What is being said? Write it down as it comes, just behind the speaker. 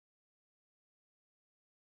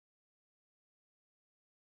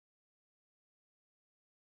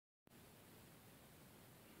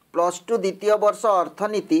+2 द्वितीय वर्ष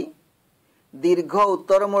अर्थनीति दीर्घ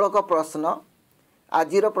उत्तरमूलक प्रश्न।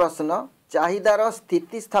 आजिर प्रश्न चाहिदार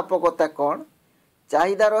स्थितिस्थापकता कौन?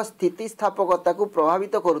 चाहिदार स्थितिस्थापकता को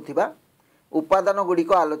प्रभावित करुथिबा उपादान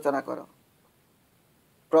गुड़िक आलोचना कर।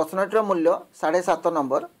 प्रश्नटिर मूल्य 7.5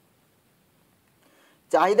 नंबर।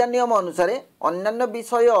 चाहिदा नियम अनुसार अन्यान्य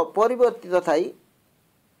विषय अपरिवर्तित थाई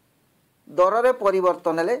दर रे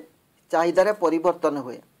परिवर्तन हेले चाहिदार परिवर्तन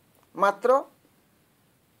हुए। मात्र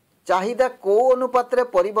चाहिदा को अनुपात रे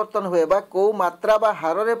परिवर्तन हुए बा को मात्रा बा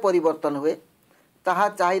हार रे परिवर्तन हुए ताहा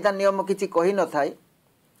चाहिदा नियम किछि कहि न थाए।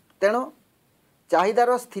 तेणु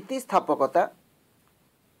चाहिदार स्थितिस्थापकता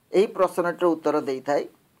एही प्रश्नटिर उत्तर देई थाए।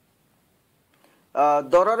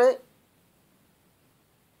 दर रे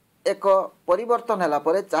एक परिवर्तन हैला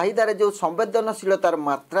परे चाहिदार जो संवेदनशीलतार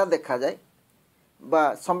मात्रा देखा जाए बा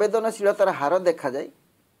संवेदनशीलतार हार देखा जाए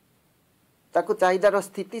ताकू चाहिदार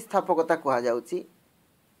स्थितिस्थापकता कहा जाउची।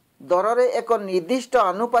 दर रे एक निर्दिष्ट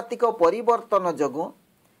आनुपातिक परिवर्तन जगु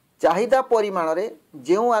चाहिदा परिमाण रे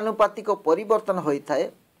जेउ आनुपातिक परिवर्तन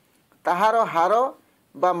होइथाए ताहार हार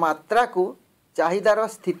बा मात्रा को चाहिदार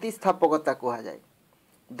स्थितिस्थापकता कहा जाए।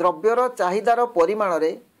 द्रव्यर चाहिदार परिमाण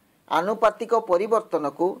रे आनुपातिक परिवर्तन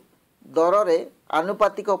को दर रे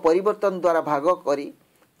आनुपातिक परिवर्तन द्वारा भाग करी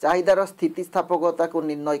चाहिदार स्थितिस्थापकता को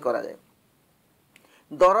निर्णय करा जाए।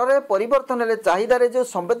 दर रे परिवर्तन रे चाहिदार जो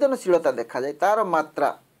संवेदनशीलता देखा जाए तार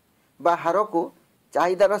मात्रा बा हार को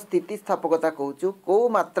चाहिदार स्थितिस्थापकता कहूचु। को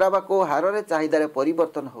मात्रा बा को हार रे चाहिदार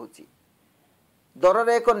परिवर्तन होउची। दर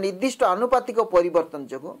रे एक निर्दिष्ट आनुपातिक परिवर्तन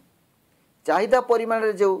जगो चाहिदा परिमाण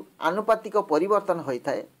रे जो आनुपातिक परिवर्तन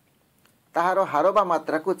होइथाए ताहार हार बा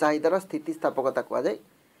मात्रा को चाहिदार स्थितिस्थापकता कहा जाए।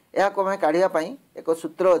 यह को मैं काढ़िया पई एक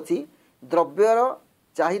सूत्र अछि द्रव्यर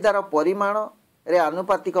चाहिदार परिमाण रे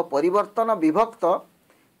आनुपातिक परिवर्तन विभक्त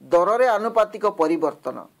दर रे आनुपातिक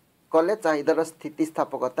परिवर्तन कले चाहिदार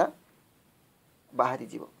स्थितिस्थापकता बाहरी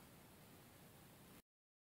जीव।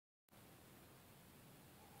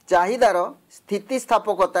 चाहिदार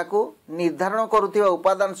स्थितिस्थापकता को निर्धारण करुथिबा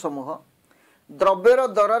उपादान समूह द्रव्यर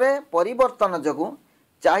दर रे परिवर्तन जगु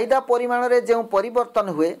चाहिदा परिमाण रे जो परिवर्तन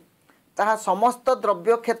हुए ताहा समस्त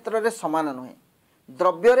द्रव्य क्षेत्र रे समान नुहे।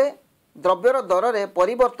 द्रव्यर दर रे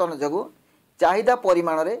परिवर्तन जगु चाहिदा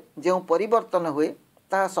परिमाण रे जो परिवर्तन हुए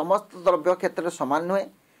ताहा समस्त द्रव्य क्षेत्र रे समान नुहे।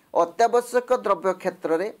 अत्यावश्यक द्रव्य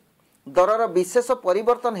क्षेत्र रे दरर विशेष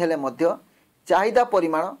परिवर्तन हेले मध्य चाहिदा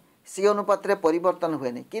परिमाण सी अनुपात रे परिवर्तन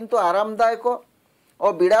हुए नहीं। किंतु आरामदायक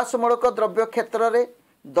और विलासमूलक द्रव्य क्षेत्र रे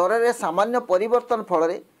दर रे सामान्य परिवर्तन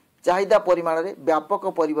फल चाहिदा परिमाण रे व्यापक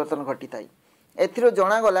परिवर्तन घटी थाई। एथिरो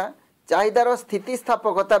जणागला चाहिदार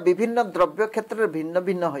स्थितिस्थापकता विभिन्न द्रव्य क्षेत्र रे भिन्न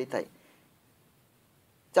भिन्न होई थाई।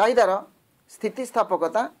 चाहिदार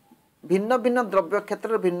स्थितिस्थापकता भिन्न भिन्न द्रव्य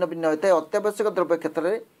क्षेत्र रे भिन्न भिन्न होई थाई। अत्यावश्यक द्रव्य क्षेत्र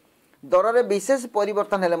रे दर रे विशेष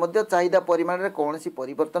परिवर्तन हेले मध्य चाहिदा परिमाण रे कोनोसी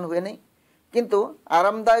परिवर्तन हुए नहीं। किंतु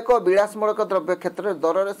आरामदायक और विलासमूलक द्रव्य क्षेत्र रे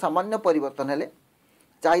दर रे सामान्य परिवर्तन हेले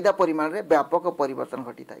चाहिदा परिमाण रे व्यापक परिवर्तन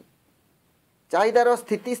घटी थाई। चाहिदार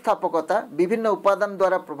स्थितिस्थापकता विभिन्न उपादान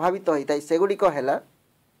द्वारा प्रभावित होता है। सेगुड़िक है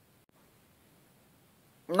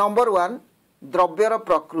नंबर 1 द्रव्यर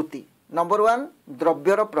प्रकृति। नंबर 1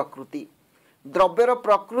 द्रव्यर प्रकृति। द्रव्यर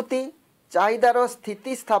प्रकृति चाहिदार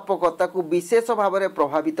स्थितिस्थापकता को विशेष भाव में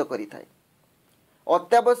प्रभावित करिथाए।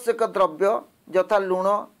 अत्यावश्यक द्रव्य यथा लुण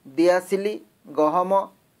दियासिली गहम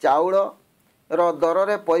चाउल रो दर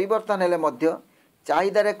रे परिवर्तन हेले मध्य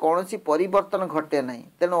चाहिदार कौनसी परिवर्तन घटे नहीं।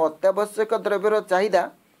 तेणु अत्यावश्यक द्रव्यर चाहिदा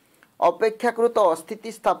अपेक्षाकृत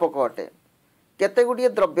अस्थितिस्थापक अटे। केतेगुड़िए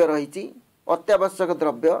द्रव्य रही अत्यावश्यक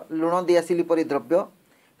द्रव्य लुण दियासिली परी द्रव्य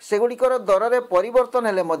सेगुड़िकर दर रे परिवर्तन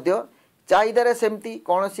हेले मध्य चाहिदार सेमती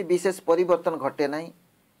कौनसी विशेष परिवर्तन घटे नहीं।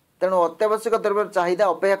 तेणु अत्यावश्यक द्रव्यर चाहिदा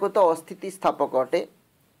अपेक्षाकृत अस्थितिस्थापक अटे।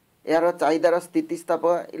 यार चाहिदार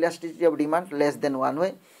स्थितिस्थापक elasticity of demand less than 1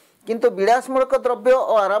 हुए। किंतु विलासमूलक द्रव्य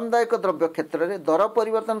और आरामदायक द्रव्य क्षेत्र में दर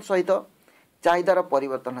परिवर्तन सहित चाहिदार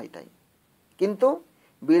परिवर्तन होता है। किंतु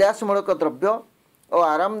विलासमूलक द्रव्य और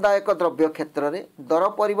आरामदायक द्रव्य क्षेत्र में दर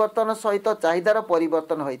परिवर्तन सहित चाहिदार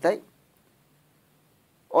परिवर्तन होता है।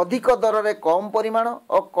 अधिक दर रे कम परिमाण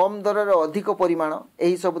और कम दर रे अधिक परिमाण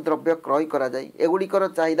यही सब द्रव्य क्रय करा जाय। एगुड़िकर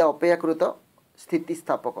चाहिदा अपेक्षाकृत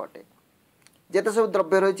स्थितिस्थापक अटे। जेते सब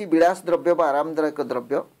द्रव्य रही विलास द्रव्य व आरामदायक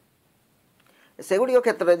द्रव्य सेगुड़ी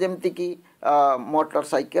क्षेत्र जमती कि मोटर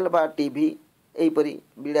साइकेल बा टीवी यहीपरी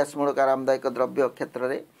विलासमूलक आरामदायक द्रव्य क्षेत्र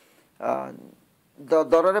में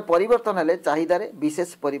दर रे परिवर्तन हेले चाहिदार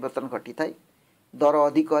विशेष परिवर्तन घटी थाए। दर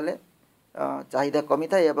अधिक हेले चाहिदा कमी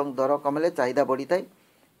थाए एवं दर कम हेले चाहिदा बढ़ी थाए।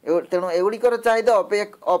 तेणु एगुड़िकर चाहिदा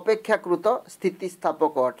अपेक्षाकृत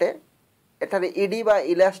स्थितिस्थापक अटे। एठारे ईडी बा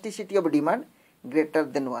elasticity of demand greater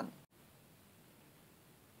than 1।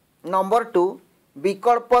 Number 2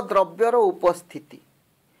 विकल्प द्रव्यर उपस्थिति।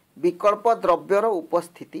 विकल्प द्रव्यर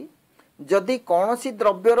उपस्थिति जदि कौनसी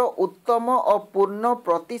द्रव्यर उत्तम और पूर्ण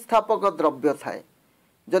प्रतिस्थापक द्रव्य थाए,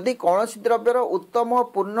 जदि कौनसी द्रव्यर उत्तम और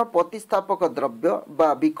पूर्ण प्रतिस्थापक द्रव्य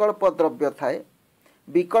बा विकल्प द्रव्य थाए।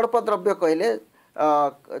 विकल्प द्रव्य कहले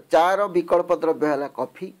चार विकल्प द्रव्य है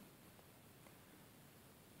कॉफी,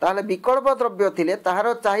 ताहले विकल्प द्रव्य थिले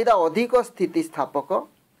ताहार चाहिदा अधिक स्थितिस्थापक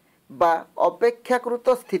बा अपेक्षाकृत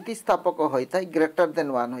स्थितिस्थापक होता है, ग्रेटर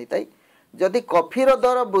देन 1 होता है। जदि कॉफीर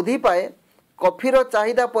दर वृद्धि पाए कॉफीर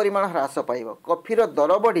चाहिदा परिमाण ह्रास पाइब, कॉफीर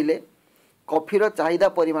दर बढ़िले कॉफीर चाहिदा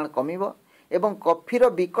परिमाण कमिब एवं कॉफीर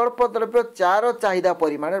विकल्प द्रव्य चार चाहिदा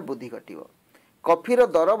परिमाण वृद्धि घटिब। कॉफीर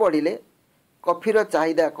दर बढ़िले कॉफीर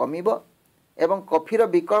चाहिदा कमिब एवं कॉफीर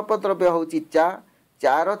विकल्प द्रव्य होची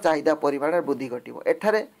चार चाहिदा परिमाण वृद्धि घटिब।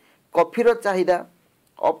 एठारे कॉफीर चाहिदा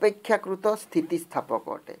अपेक्षाकृत स्थितिस्थापक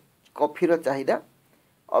अटे, कॉफीर चाहिदा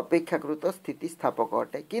अपेक्षाकृत स्थितिस्थापक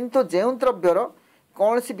अटे। किंतु जो द्रव्यर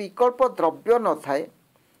कौन सी विकल्प द्रव्य न थाए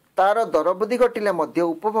तार दर वृद्धि घटिले मध्य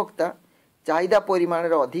उपभोक्ता चाहिदा परिमाण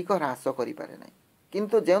अधिक ह्रास करि पारे नाही।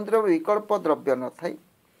 किंतु जो द्रव्य विकल्प द्रव्य न थाए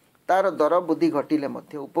तार दर वृद्धि घटिले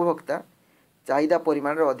मध्य उपभोक्ता चाहिदा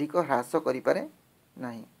परिमाण अधिक ह्रास करि पारे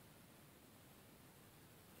नाही।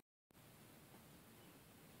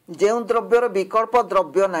 जो द्रव्यर विकल्प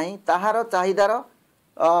द्रव्य नाही ताहार चाहिदा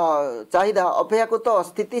अपेक्षाकृत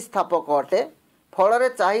अस्थितिस्थापक अटे, फल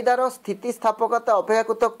चाहिदार स्थितिस्थापकता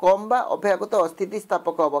अपेक्षाकृत कम बा अपेक्षाकृत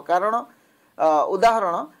अस्थितिस्थापक हम। कारण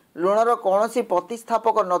उदाहरण लुणर कौन सी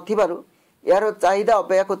प्रतिस्थापक नथिबारु यार चाहिदा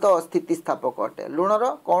अपेक्षाकृत अस्थितिस्थापक अटे। लुणर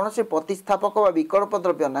कौन सी प्रतिस्थापक बा विकल्प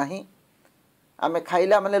द्रव्य नाही, आमे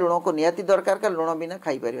खाइला माने लुण को निहाती दरकार का लुण बिना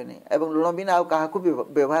खाई परिबा नहीं एवं लुण बिना आउ काहाकू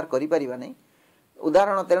व्यवहार करि परिबा नहीं।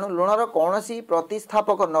 उदाहरण तेणु लुणर कौन सी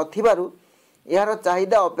प्रतिस्थापक नथिबारु यार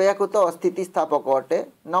चाहिदा अपेक्षाकृत अस्थितिस्थापक अटे।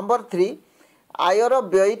 नंबर 3 आयर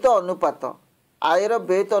व्ययित अनुपात। आयर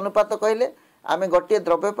व्ययित अनुपात कहले आमे गोटे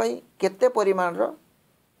द्रव्य पाई केते परिमाण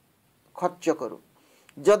खर्च करू।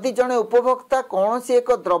 जदि जने उपभोक्ता कौन सी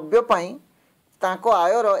एक द्रव्य पाई तांको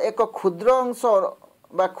आयर एक क्षुद्र अंश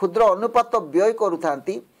बा क्षुद्र अनुपात व्यय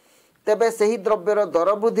करुथांती तेबे सही द्रव्यर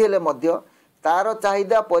दर वृद्धि हेले मध्य तार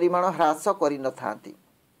चाहिदा परिमाण ह्रास करि नथांती।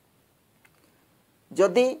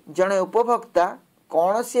 जदि जने उपभोक्ता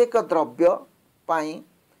कौन सी एक द्रव्य पाई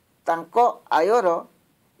तांको आयर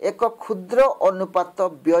एक क्षुद्र अनुपात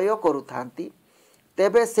व्यय करुथांती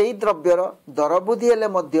तेबे सही द्रव्यर दर वृद्धि हेले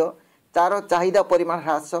मध्य तार चाहिदा परिमाण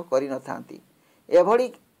ह्रास करि नथांती। एभली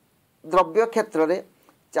द्रव्य क्षेत्र में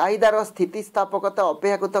चाहिदार स्थितिस्थापकता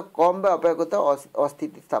अपेक्षाकृत कम बा अपेक्षाकृत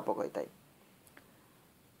अस्थितिस्थापक होता है।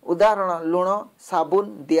 उदाहरण लुण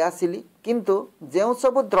साबुन दियासिली। किंतु जो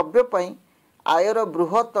सब द्रव्य पाई आयर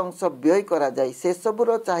बृहत अंश व्यय करा जाय से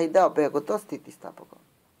सबुर चाहिदा अपेक्षाकृत स्थितिस्थापक।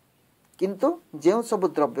 किंतु जो सब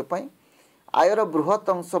द्रव्य पाई आयर बृहत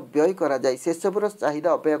अंश व्यय करा जाय से सबुर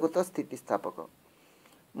चाहिदा अपेक्षाकृत स्थितिस्थापक।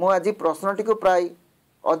 मु आज प्रश्नटी को प्राय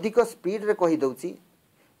अधिक स्पीड रे कहि दउची।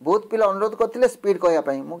 बहुत पिला अनुरोध करथिले स्पीड कहया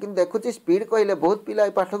पई, मु किन देखुची स्पीड कहले बहुत पिला ए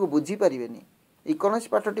पाठ को बुझी परिबेनी। इकोनॉमिक्स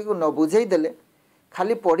पाठटी को न बुझेई देले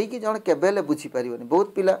खाली पढ़ी कि जण केबेले बुझी परिबेनी।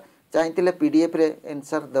 बहुत पिला चाहिथिले पीडीएफ रे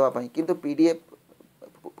आंसर देवा पई, किंतु पीडीएफ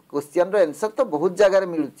क्वेश्चन रो आंसर तो बहुत जगह रे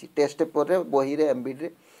मिलुची, टेस्ट पेपर रे बही रे एमबीडी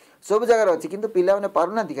रे सब जगह रे अछि, किंतु पिला माने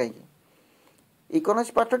पारुना दिखाई कि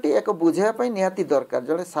इकोनॉमिक्स पाठटी एक बुझेया पई निहाती दरकार।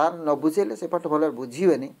 जणे सार न बुझेले से पाठ भलो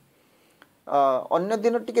बुझीबेनी। अन्य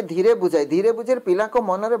दिन टिके धीरे बुझे पिला को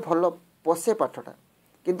मन रे भलो पसे पाठटा,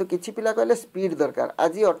 किंतु किछि पिला कहले स्पीड दरकार।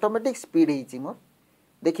 आज ऑटोमेटिक स्पीड हिची मोर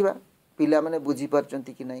देखिबा पिला माने बुझी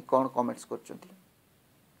पारचंती कि नहीं, कोन कमेंट्स करचंती।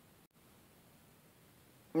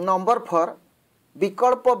 नंबर 4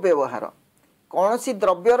 विकल्प व्यवहार। कौन सी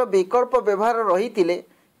द्रव्यर विकल्प व्यवहार रही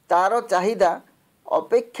तार चाहिदा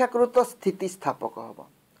अपेक्षाकृत स्थितिस्थापक हम।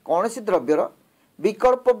 कौन सी द्रव्यर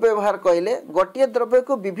विकल्प व्यवहार कहले गोटे द्रव्य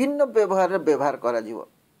को विभिन्न व्यवहार करा जीवो।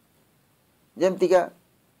 जेमतिका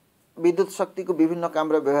विद्युत शक्ति को विभिन्न काम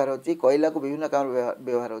व्यवहार होची, कोयला को विभिन्न काम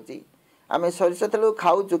व्यवहार होची। आमे सरिष तेल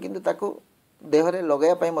खाऊचु किंतु ताको देहरे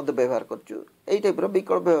लगाया पई मध्य व्यवहार करचु। एई टाइप रो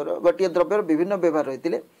विकल्प व्यवहार गोटे द्रव्यर विभिन्न व्यवहार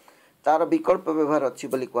रहितिले तार विकल्प व्यवहार अछि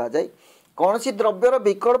बोली कहा जाय। कौन सी द्रव्यर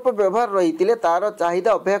विकल्प व्यवहार रहितिले तार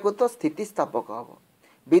चाहिदा अपेक्षाकृत स्थितिस्थापक हम।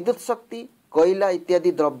 विद्युत शक्ति कोयला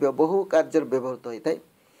इत्यादि द्रव्य बहु कार्य व्यवहृत होता है,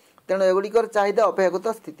 तेणु एगुड़िकर चाहिदा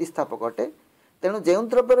अपेक्षाकृत स्थितिस्थापक अटे। तेणु जो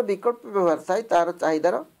द्रव्यर विकल्प व्यवहार थाए तार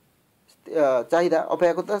चाहिदा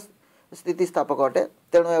अपेक्षाकृत स्थितिस्थापक अटे।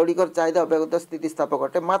 तेणु एगुड़िकर चाहिदा अपेक्षाकृत स्थितिस्थापक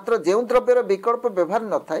अटे। मात्र जो द्रव्यर विकल्प व्यवहार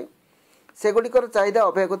न थाए सेगुड़िकर चाहिदा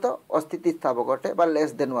अपेक्षाकृत अस्थितिस्थापक अटे बा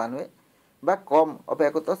लेस देन 1 हुए बा कम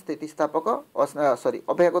अपेक्षाकृत स्थितिस्थापक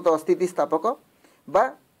अपेक्षाकृत अस्थितिस्थापक बा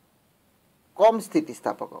कम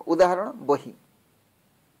स्थितिस्थापक उदाहरण बही।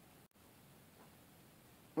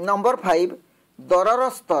 नंबर 5 दरर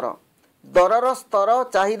स्तर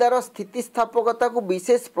चाहिदार स्थितिस्थापकता को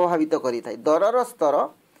विशेष प्रभावित करि थाए। दरर स्तर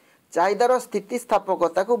चाहिदार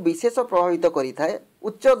स्थितिस्थापकता को विशेष प्रभावित करि थाए।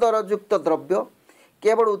 उच्च दरयुक्त द्रव्य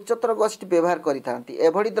केवल उच्चतर गोष्ठी व्यवहार करिथांती।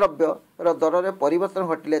 एभଳି द्रव्य दर में परिवर्तन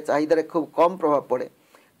घटिले चाहिदार खूब कम प्रभाव पड़े।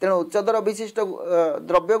 तेणु उच्च दर विशिष्ट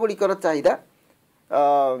द्रव्य गुड़िकर चाहिदा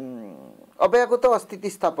अपेक्षाकृत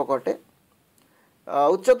अस्थितिस्थापक अटे।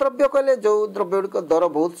 उच्च द्रव्य कहले जो द्रव्य गुड़िक दर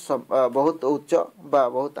बहुत उच्च बा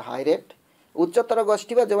बहुत हाई रेट। उच्चतर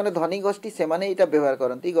गोष्ठी बा जो धनी गोष्ठी से माने व्यवहार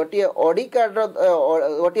करती। गोटे ऑडी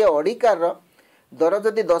कार दर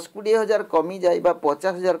जदि 10-20 हजार कमी जाए बा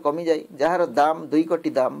 50 हजार कमी जाए जार दाम 2 कोटी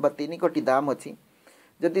दाम बा 3 कोटी दाम अच्छी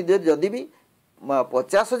जदि भी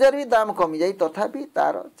 50 हजार भी दाम कमी जाए तथापि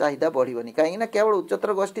तार चाहिदा बढ़िबनी कहीं केवल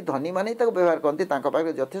उच्चतर गोष्ठी धनी माने व्यवहार करती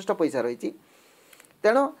पाखे यथेष्ट पैसा रही।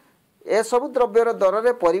 तेणु ए सब द्रव्यर दर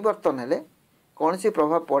में परिवर्तन हेले कौन सी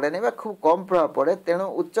प्रभाव पड़े नहीं बा खूब कम प्रभाव पड़े। तेणु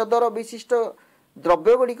उच्च दर विशिष्ट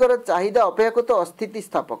द्रव्य गुड़िकर चाहिदा अपेक्षाकृत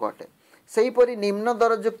अस्थितिस्थापक अटे। सेहीपरि निम्न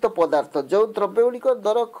दरयुक्त पदार्थ जो द्रव्य गुड़िक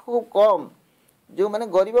दर खूब कम जो माने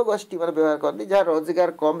गरीब गोष्ठी माने व्यवहार करती जहाँ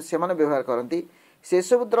रोजगार कम से माने व्यवहार करती से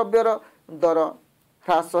सब द्रव्यर दर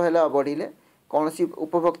ह्रास है बढ़िले कौन सी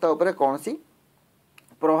उपभोक्ता उपरे कौन सी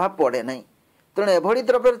प्रभाव पड़े नहीं। तेणु एभली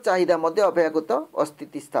द्रव्यर चाहिदा मध्य अपेक्षाकृत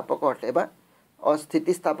अस्थितिस्थापक अटे बा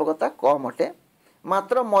अस्थितिस्थापकता कम अटे।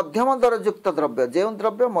 मात्र मध्यम दरयुक्त द्रव्य जो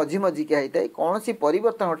द्रव्य मझी मझिका होता है कौन सी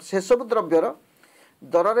परिवर्तन से सब द्रव्यर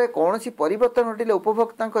दर में कौन सी परिवर्तन घटिले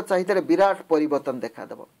उपभोक्ता चाहिदा विराट परिवर्तन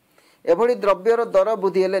देखादेव। एभली द्रव्यर दर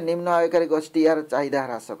वृद्धि हेले निम्न आयकारी गोष्ठी यार चाहिदा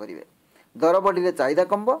ह्रास करेंगे। दर बढ़िले चाहिदा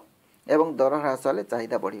कमब एवं दर ह्रास हेले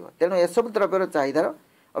चाहिदा बढ़िब। तेणु एसबू द्रव्यर चाहिदार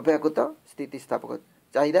अपेक्षाकृत स्थितिस्थापक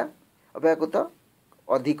चाहिदा अपेक्षाकृत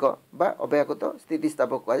अधिक बा अपेक्षाकृत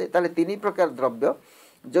स्थितिस्थापक कहुए। ताले 3 प्रकार द्रव्य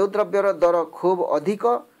जो द्रव्यर दर खूब अधिक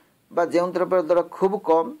बा जो द्रव्यर दर खूब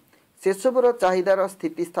कम से सबूर चाहिदार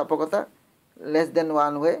स्थितिस्थापकता लेस देन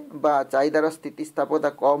 1 हुए बा चाहिदार स्थितिस्थापकता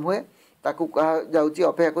कम हुए ताकू कहा जाउची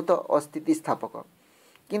अपेक्षाकृत अस्थितिस्थापक।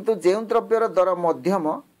 किंतु जो द्रव्यर दर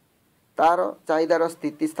मध्यम तार चाहिदार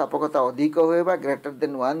स्थितिस्थापकता अधिक हुए बा ग्रेटर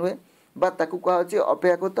देन 1 हुए बा ताकू कहा जाउची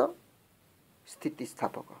अपेक्षाकृत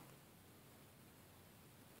स्थितिस्थापक।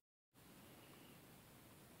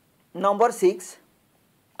 नंबर 6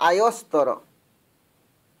 आय स्तर।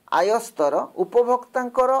 आय स्तर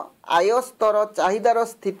उपभोक्तांकर आय स्तर चाहिदार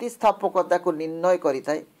स्थितिस्थापकता को निर्णय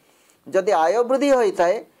करिथाए। जदि आय वृद्धि होता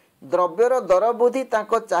है द्रव्यर दर वृद्धि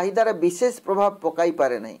तांको चाहिदार विशेष प्रभाव पकाई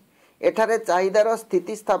पारे नहीं। एठारे चाहिदार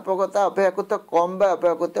स्थितिस्थापकता अपेक्षाकृत कम बा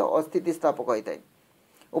अपेक्षाकृत अस्थितिस्थापक होता है।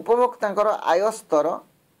 उपभोक्तांकर आय स्तर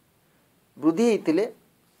वृद्धि होइतिले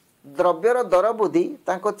द्रव्यर दर वृद्धि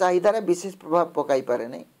तांको चाहिदार विशेष प्रभाव पकाई पारे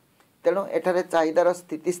नहीं। तेणु एठारे चाहिदार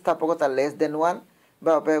स्थितिस्थापकता लेस देन 1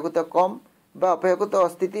 बा अपेक्षाकृत कम बा अपेक्षाकृत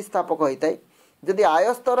अस्थितिस्थापक होता है। जदि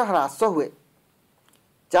आय स्तर ह्रास हुए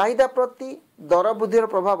चाहिदा प्रति दर वृद्धिर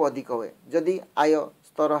प्रभाव अधिक हुए। जदि आय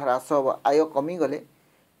स्तर ह्रास हो आय कमी गले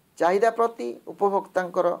चाहिदा प्रति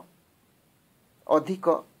उपभोक्तांकर अधिक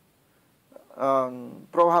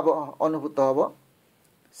प्रभाव अनुभूत होब।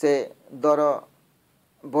 से दर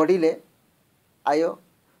बढ़िले आय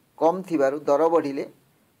कम थिबारु दर बढ़िले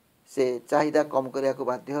से चाहिदा कम करिया को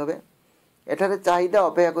बाध्य होबे। एठारे चाहिदा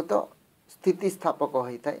अपेक्षाकृत स्थितिस्थापक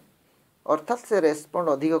होता है अर्थात से रेस्पॉन्ड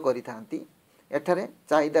अधिक करिथांती। एठारे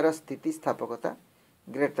चाहिदार स्थितिस्थापकता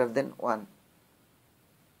ग्रेटर देन 1।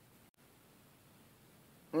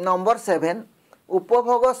 नंबर 7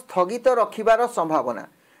 उपभोग स्थगित रखिबार संभावना।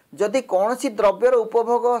 जदि कौन सी द्रव्यर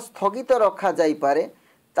उपभोग स्थगित रखा जाई पारे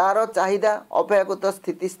तार चाहिदा अपेक्षाकृत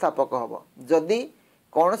स्थितिस्थापक होब। जदि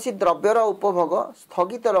कौन सी द्रव्यर उपभोग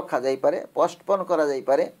स्थगित रखा जाई पारे पोस्टपोन करा जाई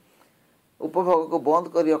पारे उपभोग को बंद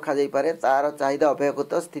कर रखा जाई पारे तार चाहिदा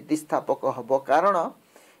अपेक्षाकृत स्थितिस्थापक होब। कारण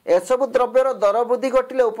एसबू द्रव्यर दर वृद्धि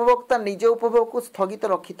घटिले उपभोक्ता निज उपभोग को स्थगित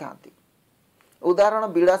रखि थांती। उदाहरण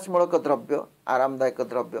विलासमूलक द्रव्य आरामदायक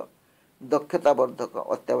द्रव्य दक्षतावर्धक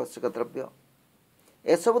अत्यावश्यक द्रव्य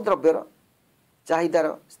एसबू द्रव्यर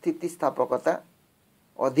चाहिदार स्थितिस्थापकता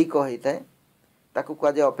अधिक होता है ताकू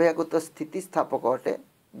कहुए अपेक्षाकृत स्थितिस्थापक अटे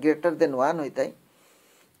ग्रेटर देन 1 होता है।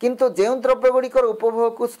 किंतु जो द्रव्य गुड़िकर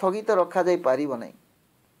उपभोग को स्थगित रखा जाई पारिबो नहीं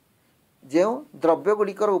जो द्रव्य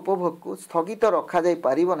गुड़िकर उपभोग को स्थगित रखा जाई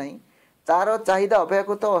पारिबो नहीं तार चाहिदा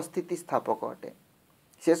अपेक्षाकृत अस्थितिस्थापक अटे।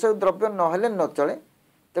 से सब द्रव्य नहेले न चले।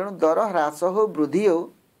 तेणु दर ह्रास हो वृद्धि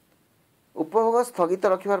हो उपभोग स्थगित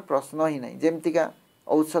रखिबार प्रश्न ही नहीं। जेमतिका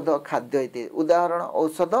औषध खाद्य इत्यादि उदाहरण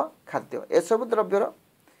औषध खाद्य एसबू द्रव्यर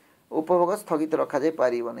उपभोग स्थगित रखा जाई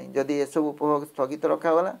पारिबो नहीं। जदि एसबू उपभोग स्थगित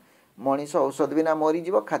रखागला मनीष औषध बिना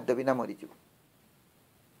मरीज खाद्य बिना मरीज।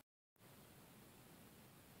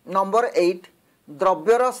 नंबर 8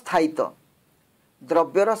 द्रव्यर स्थायित्व।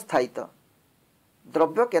 द्रव्यर स्थायित्व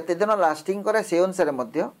द्रव्य केते दिन लास्टिंग करे से अनुसार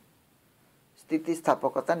मध्य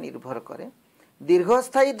स्थितिस्थापकता निर्भर करे।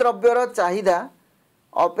 दीर्घस्थायी द्रव्यर चाहिदा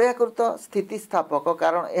अपेक्षाकृत स्थितिस्थापक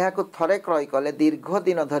कारण यह थरे क्रय कले दीर्घ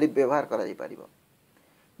दिन धरी व्यवहार कर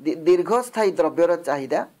दीर्घस्थायी द्रव्यर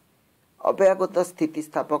चाहिदा अपेक्षाकृत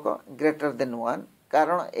स्थितिस्थापक ग्रेटर देन 1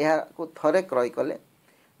 कारण यह थरे क्रय कले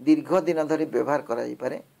दीर्घ दिन धरी व्यवहार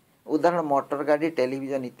कर उदाहरण मोटर गाड़ी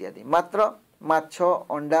टेलीविजन इत्यादि। मात्र माछ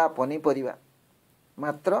अंडा पनीपरिया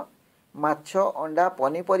मात्र माछ अंडा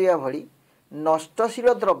पनीपरिया भली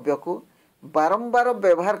नष्टशील द्रव्य को बारंबार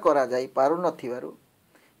व्यवहार करा जाई पारु नथिबारु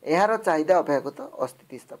एहार चाहिदा अपेक्षाकृत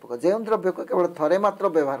अस्थितिस्थापक। जो द्रव्य को केवल थरे मात्र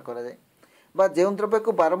व्यवहार करा जाए बा जो द्रव्य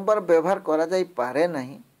को बारंबार व्यवहार करा जाई पारे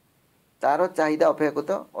नहीं तार चाहिदा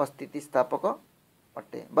अपेक्षाकृत अस्थितिस्थापक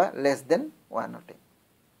अटे बा लेस देन 1 अटे।